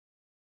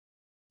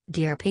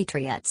Dear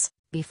Patriots,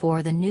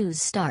 before the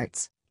news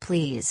starts,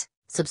 please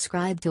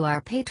subscribe to our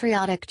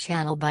patriotic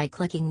channel by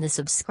clicking the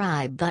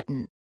subscribe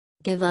button.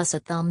 Give us a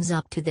thumbs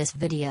up to this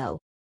video.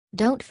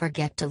 Don't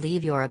forget to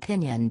leave your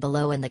opinion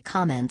below in the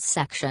comments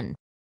section.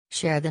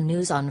 Share the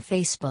news on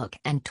Facebook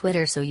and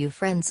Twitter so your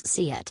friends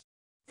see it.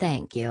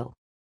 Thank you.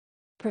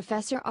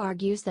 Professor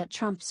argues that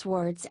Trump's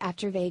words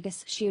after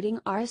Vegas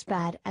shooting are as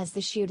bad as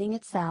the shooting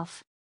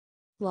itself.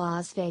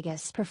 Las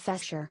Vegas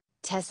professor,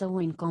 Tessa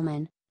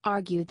Winkelmann,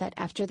 argued that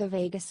after the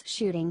Vegas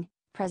shooting,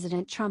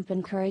 President Trump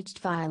encouraged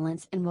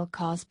violence and will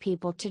cause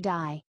people to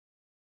die.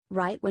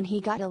 Right when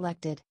he got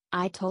elected,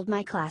 I told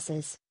my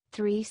classes,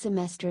 3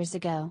 semesters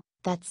ago,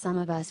 that some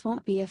of us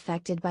won't be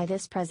affected by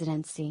this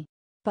presidency.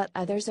 But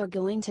others are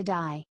going to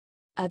die.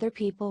 Other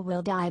people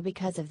will die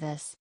because of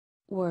this.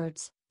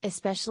 Words,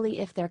 especially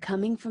if they're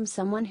coming from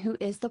someone who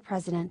is the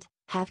president,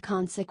 have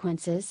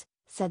consequences,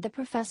 said the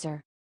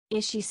professor.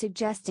 Is she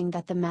suggesting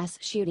that the mass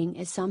shooting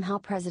is somehow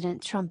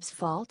President Trump's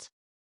fault?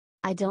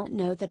 I don't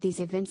know that these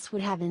events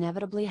would have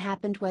inevitably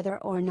happened whether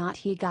or not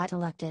he got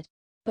elected.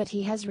 But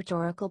he has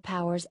rhetorical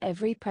powers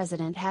every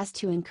president has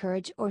to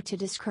encourage or to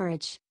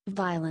discourage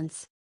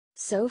violence.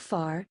 So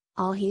far,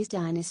 all he's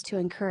done is to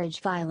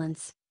encourage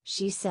violence,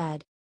 she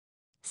said.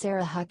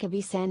 Sarah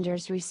Huckabee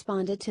Sanders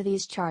responded to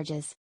these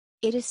charges.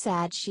 It is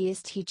sad she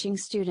is teaching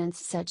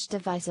students such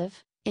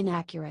divisive,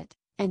 inaccurate,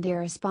 and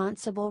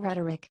irresponsible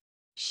rhetoric.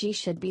 She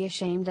should be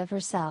ashamed of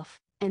herself,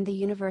 and the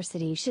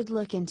university should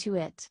look into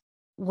it.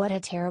 What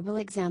a terrible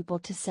example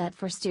to set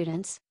for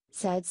students,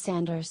 said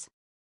Sanders.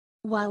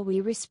 While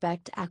we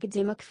respect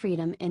academic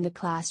freedom in the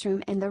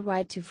classroom and the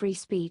right to free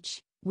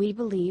speech, we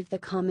believe the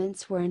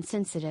comments were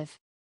insensitive.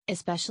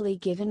 Especially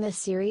given the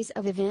series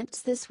of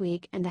events this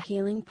week and the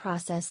healing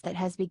process that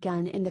has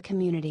begun in the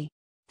community,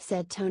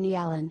 said Tony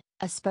Allen,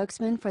 a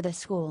spokesman for the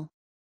school.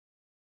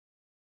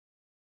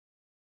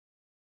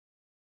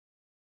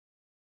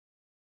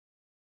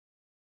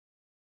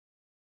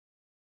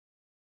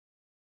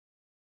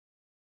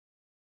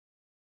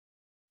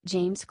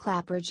 James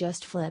Clapper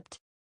just flipped.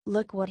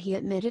 Look what he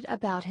admitted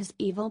about his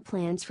evil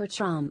plans for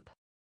Trump.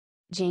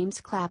 James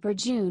Clapper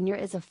Jr.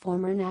 is a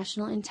former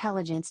National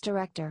Intelligence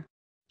Director.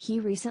 He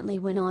recently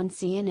went on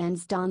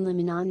CNN's Don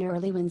Lemon on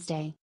early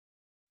Wednesday.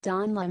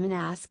 Don Lemon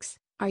asks,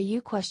 "Are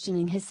you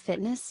questioning his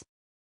fitness?"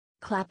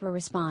 Clapper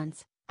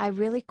responds, "I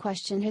really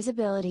question his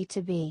ability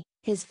to be,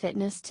 his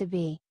fitness to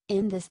be,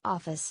 in this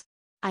office.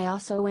 I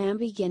also am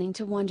beginning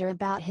to wonder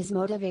about his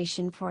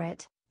motivation for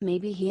it,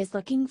 maybe he is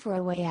looking for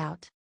a way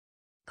out."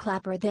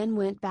 Clapper then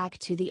went back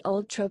to the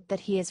old trope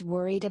that he is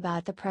worried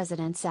about the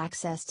president's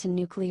access to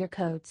nuclear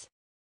codes.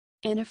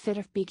 In a fit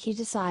of pique he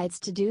decides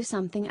to do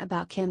something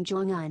about Kim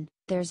Jong-un.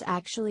 "There's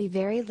actually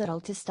very little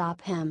to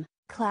stop him,"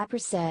 Clapper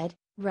said,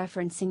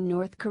 referencing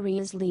North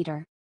Korea's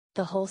leader.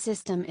 "The whole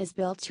system is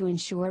built to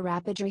ensure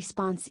rapid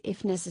response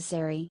if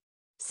necessary.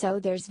 So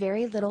there's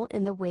very little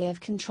in the way of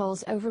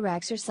controls over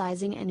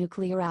exercising a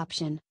nuclear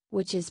option,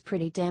 which is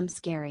pretty damn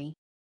scary."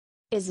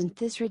 Isn't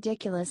this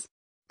ridiculous?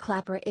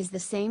 Clapper is the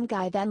same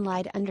guy that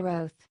lied under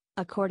oath,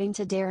 according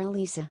to Darren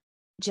Lisa.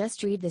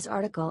 Just read this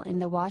article in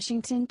the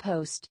Washington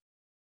Post.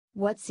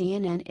 What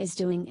CNN is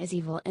doing is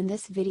evil in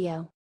this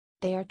video.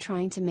 They are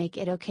trying to make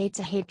it okay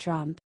to hate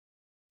Trump.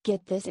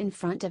 Get this in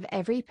front of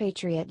every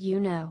patriot you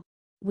know.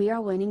 We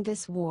are winning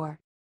this war.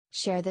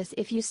 Share this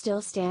if you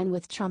still stand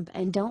with Trump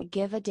and don't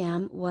give a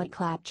damn what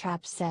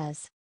Claptrap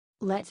says.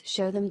 Let's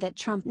show them that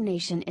Trump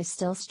Nation is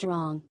still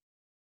strong.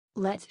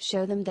 Let's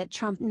show them that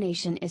Trump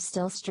Nation is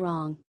still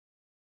strong.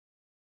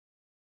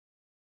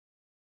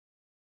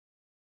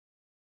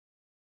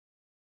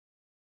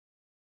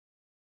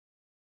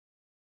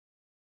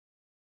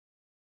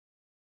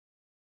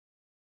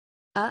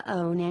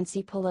 Uh-oh,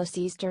 Nancy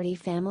Pelosi's dirty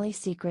family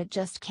secret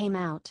just came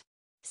out.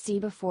 See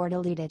before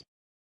deleted.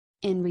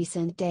 In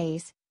recent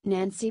days,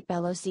 Nancy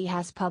Pelosi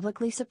has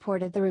publicly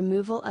supported the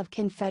removal of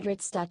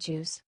Confederate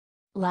statues.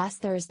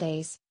 Last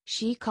Thursdays,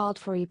 she called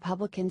for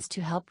Republicans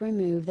to help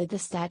remove the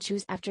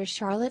statues after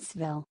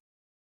Charlottesville.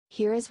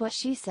 Here is what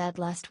she said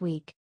last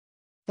week.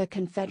 "The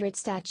Confederate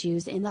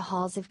statues in the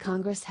halls of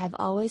Congress have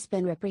always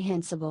been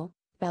reprehensible,"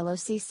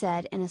 Pelosi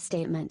said in a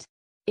statement.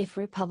 "If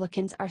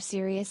Republicans are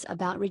serious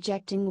about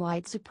rejecting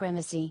white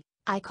supremacy,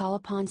 I call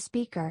upon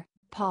Speaker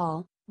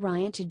Paul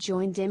Ryan to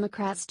join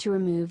Democrats to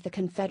remove the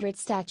Confederate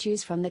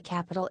statues from the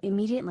Capitol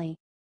immediately."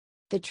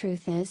 The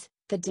truth is,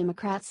 the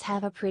Democrats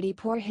have a pretty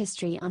poor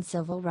history on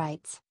civil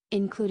rights,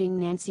 including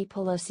Nancy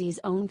Pelosi's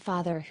own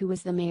father, who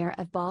was the mayor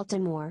of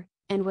Baltimore,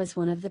 and was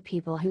one of the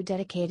people who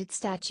dedicated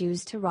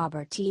statues to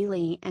Robert E.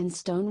 Lee and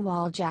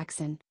Stonewall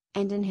Jackson,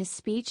 and in his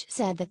speech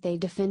said that they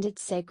defended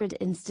sacred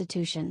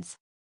institutions.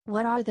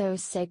 What are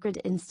those sacred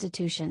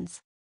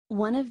institutions?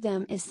 One of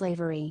them is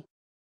slavery.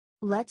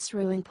 Let's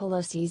ruin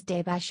Pelosi's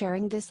day by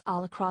sharing this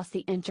all across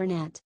the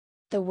internet.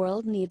 The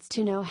world needs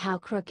to know how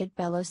crooked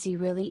Pelosi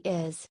really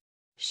is.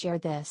 Share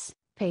this,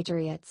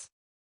 patriots.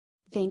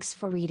 Thanks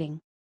for reading.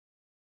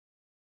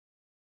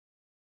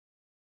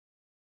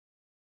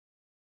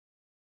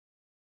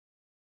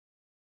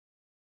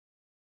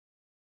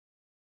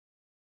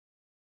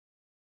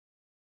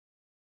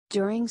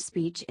 During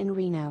speech in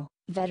Reno,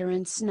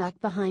 veterans snuck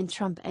behind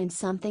Trump and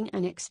something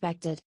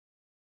unexpected.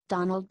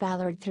 Donald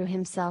Ballard threw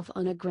himself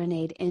on a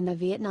grenade in the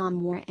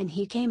Vietnam War and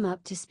he came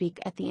up to speak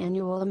at the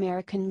annual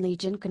American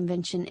Legion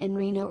convention in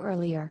Reno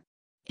earlier.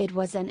 It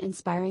was an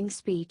inspiring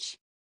speech.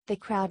 The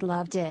crowd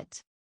loved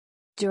it.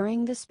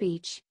 During the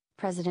speech,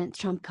 President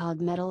Trump called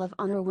Medal of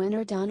Honor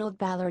winner Donald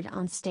Ballard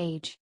on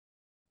stage.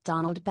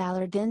 Donald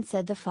Ballard then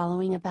said the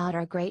following about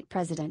our great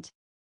president.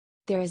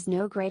 "There is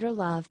no greater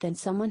love than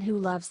someone who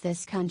loves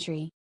this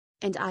country.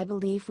 And I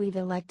believe we've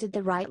elected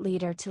the right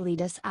leader to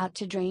lead us out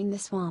to drain the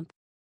swamp."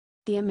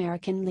 The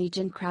American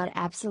Legion crowd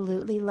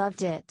absolutely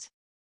loved it.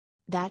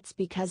 That's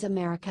because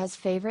America's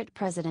favorite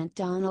president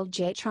Donald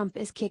J. Trump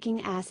is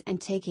kicking ass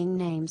and taking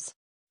names.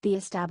 The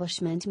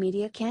establishment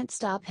media can't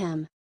stop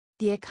him.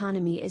 The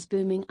economy is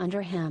booming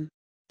under him.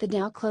 The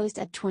Dow closed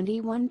at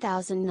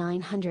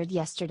 21,900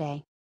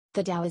 yesterday.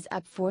 The Dow is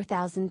up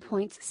 4,000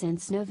 points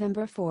since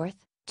November 4,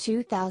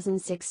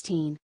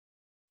 2016.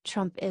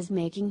 Trump is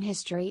making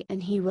history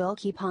and he will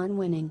keep on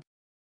winning.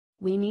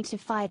 We need to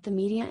fight the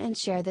media and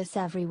share this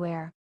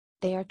everywhere.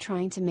 They are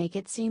trying to make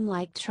it seem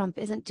like Trump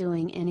isn't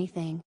doing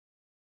anything.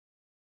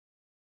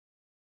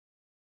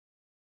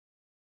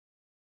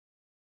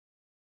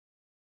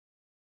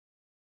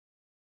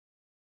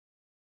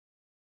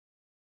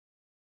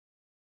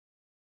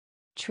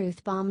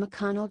 Truth bomb: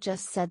 McConnell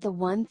just said the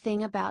one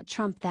thing about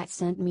Trump that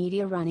sent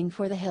media running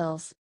for the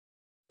hills.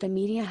 The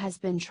media has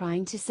been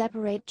trying to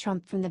separate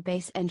Trump from the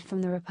base and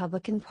from the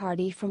Republican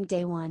Party from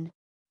day one.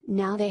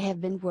 Now they have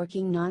been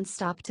working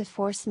non-stop to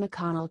force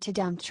McConnell to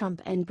dump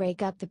Trump and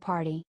break up the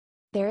party.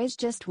 There is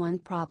just one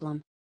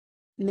problem.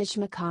 Mitch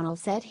McConnell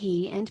said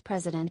he and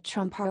President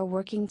Trump are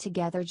working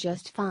together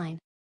just fine.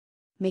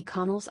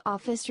 McConnell's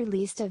office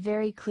released a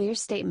very clear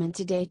statement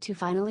today to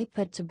finally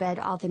put to bed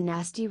all the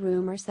nasty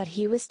rumors that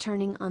he was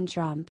turning on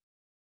Trump.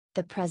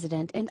 "The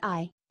president and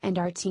I, and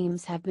our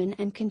teams have been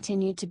and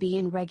continue to be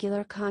in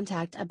regular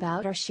contact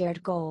about our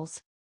shared goals.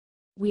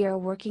 We are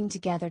working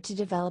together to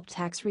develop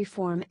tax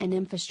reform and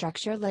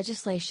infrastructure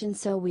legislation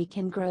so we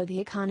can grow the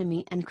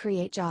economy and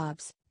create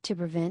jobs, to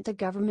prevent a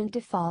government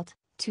default,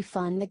 to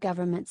fund the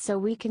government so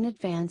we can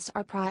advance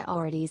our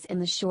priorities in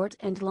the short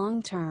and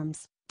long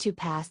terms, to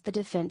pass the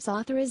defense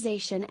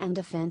authorization and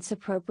defense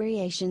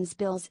appropriations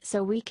bills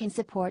so we can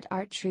support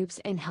our troops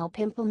and help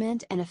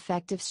implement an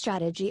effective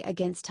strategy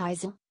against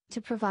ISIL, to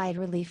provide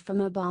relief from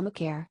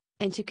Obamacare,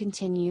 and to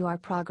continue our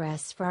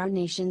progress for our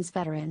nation's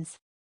veterans.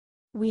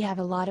 We have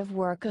a lot of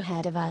work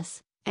ahead of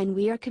us, and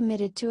we are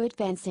committed to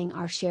advancing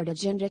our shared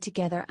agenda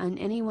together, and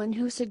anyone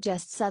who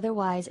suggests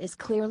otherwise is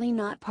clearly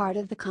not part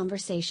of the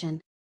conversation."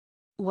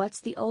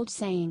 What's the old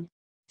saying?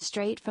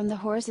 Straight from the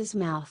horse's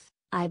mouth,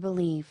 I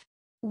believe.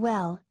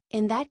 Well,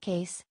 in that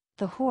case,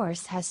 the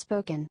horse has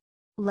spoken.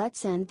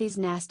 Let's end these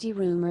nasty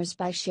rumors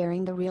by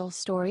sharing the real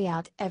story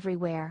out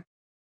everywhere.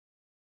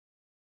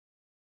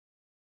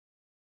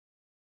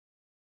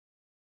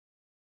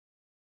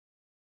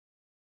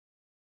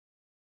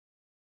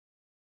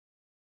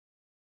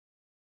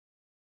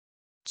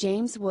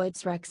 James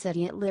Woods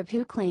Rexidiot lib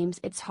who claims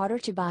it's harder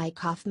to buy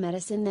cough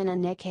medicine than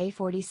an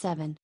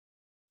AK-47.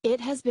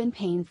 It has been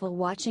painful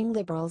watching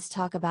liberals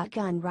talk about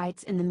gun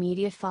rights in the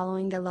media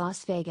following the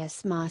Las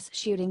Vegas mass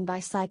shooting by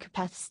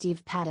psychopath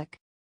Steve Paddock.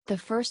 The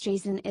first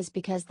reason is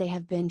because they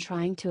have been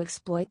trying to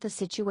exploit the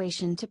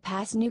situation to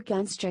pass new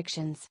gun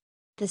restrictions.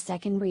 The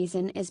second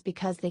reason is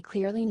because they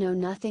clearly know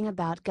nothing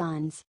about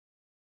guns.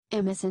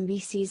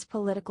 MSNBC's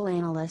political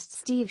analyst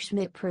Steve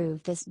Schmidt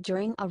proved this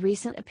during a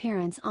recent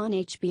appearance on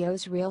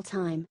HBO's Real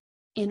Time.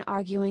 In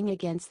arguing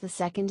against the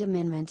Second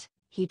Amendment,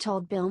 he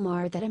told Bill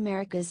Maher that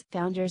America's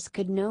founders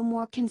could no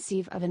more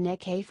conceive of an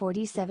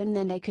AK-47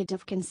 than they could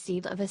have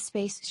conceived of a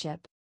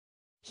spaceship.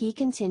 He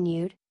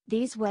continued,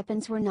 "These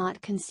weapons were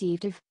not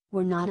conceived of,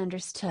 were not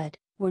understood,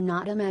 were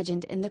not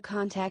imagined in the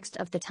context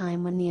of the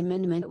time when the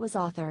amendment was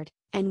authored,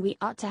 and we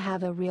ought to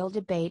have a real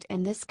debate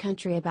in this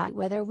country about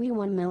whether we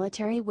want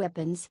military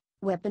weapons,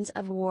 weapons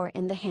of war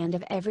in the hand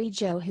of every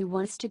Joe who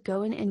wants to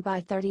go in and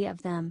buy 30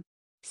 of them."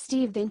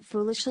 Steve then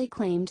foolishly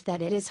claimed that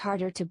it is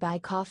harder to buy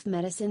cough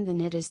medicine than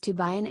it is to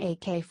buy an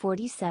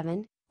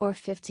AK-47, or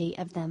 50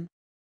 of them.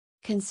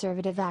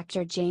 Conservative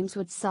actor James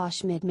Woods saw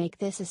Schmidt make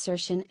this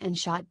assertion and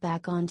shot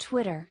back on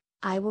Twitter,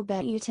 "I will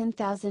bet you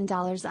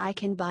 $10,000 I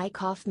can buy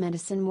cough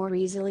medicine more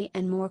easily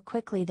and more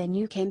quickly than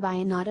you can buy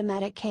an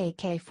automatic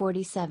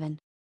AK-47.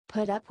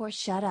 Put up or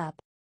shut up."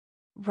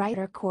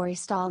 Writer Corey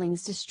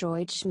Stallings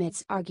destroyed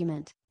Schmidt's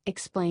argument,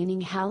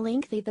 explaining how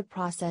lengthy the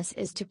process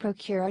is to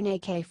procure an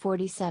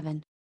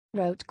AK-47.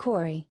 Wrote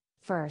Corey,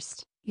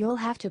 "First, you'll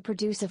have to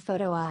produce a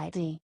photo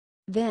ID.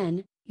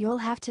 Then, you'll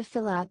have to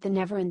fill out the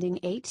never-ending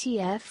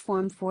ATF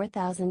Form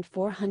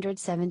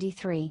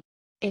 4473.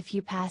 If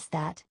you pass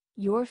that,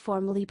 you're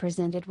formally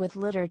presented with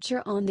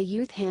literature on the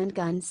Youth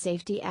Handgun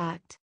Safety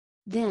Act.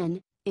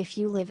 Then, if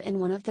you live in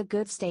one of the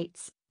good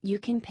states, you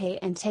can pay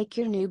and take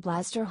your new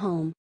blaster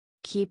home.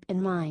 Keep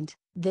in mind,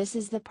 this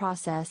is the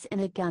process in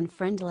a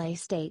gun-friendly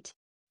state."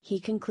 He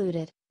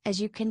concluded,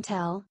 "As you can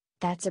tell,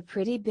 that's a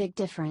pretty big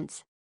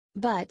difference.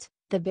 But,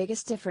 The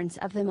biggest difference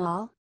of them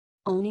all?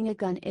 Owning a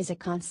gun is a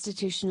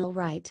constitutional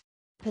right.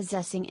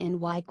 Possessing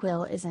NY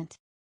isn't.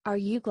 Are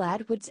you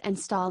glad Woods and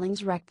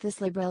Stallings wrecked this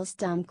liberal's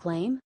dumb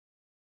claim?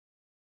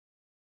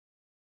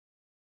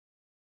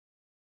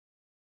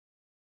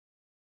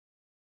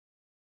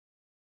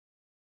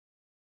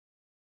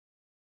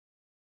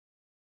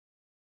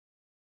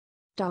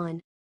 Don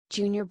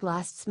Jr.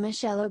 blasts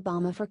Michelle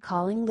Obama for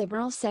calling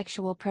liberal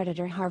sexual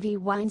predator Harvey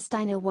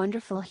Weinstein a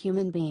wonderful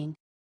human being.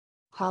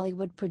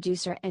 Hollywood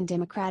producer and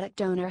Democratic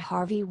donor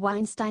Harvey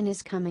Weinstein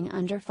is coming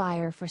under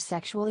fire for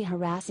sexually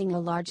harassing a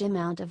large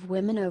amount of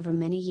women over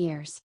many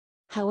years.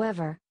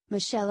 However,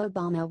 Michelle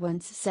Obama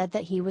once said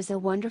that he was a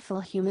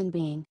wonderful human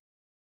being.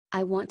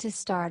 I want to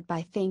start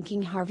by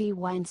thanking Harvey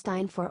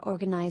Weinstein for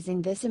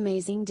organizing this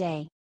amazing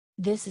day.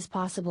 This is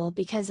possible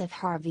because of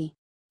Harvey.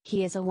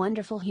 He is a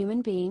wonderful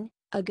human being,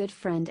 a good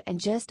friend and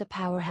just a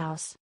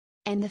powerhouse.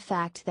 And the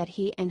fact that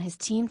he and his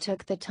team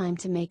took the time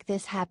to make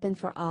this happen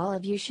for all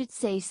of you should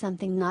say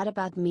something not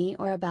about me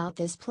or about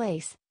this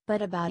place,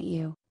 but about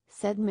you,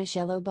 said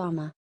Michelle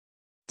Obama.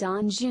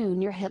 Don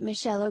Jr. hit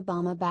Michelle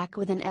Obama back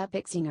with an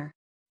epic zinger.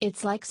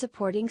 It's like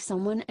supporting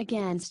someone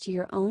against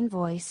your own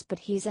voice, but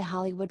he's a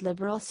Hollywood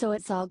liberal, so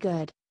it's all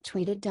good,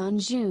 tweeted Don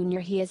Jr.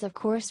 He is of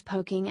course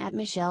poking at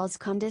Michelle's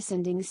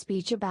condescending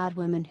speech about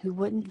women who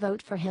wouldn't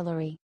vote for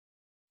Hillary.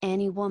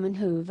 Any woman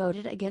who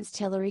voted against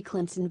Hillary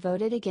Clinton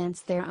voted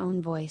against their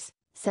own voice,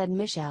 said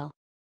Michelle.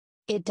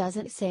 It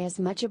doesn't say as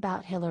much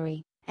about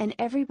Hillary, and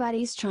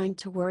everybody's trying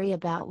to worry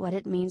about what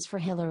it means for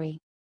Hillary.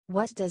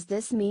 What does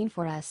this mean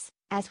for us,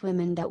 as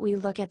women, that we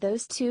look at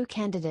those two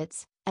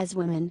candidates, as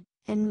women,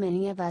 and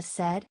many of us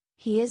said,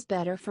 he is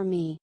better for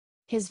me.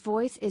 His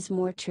voice is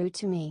more true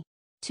to me.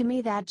 To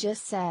me that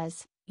just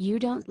says, you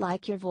don't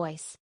like your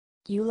voice.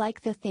 You like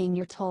the thing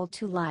you're told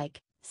to like,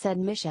 said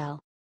Michelle.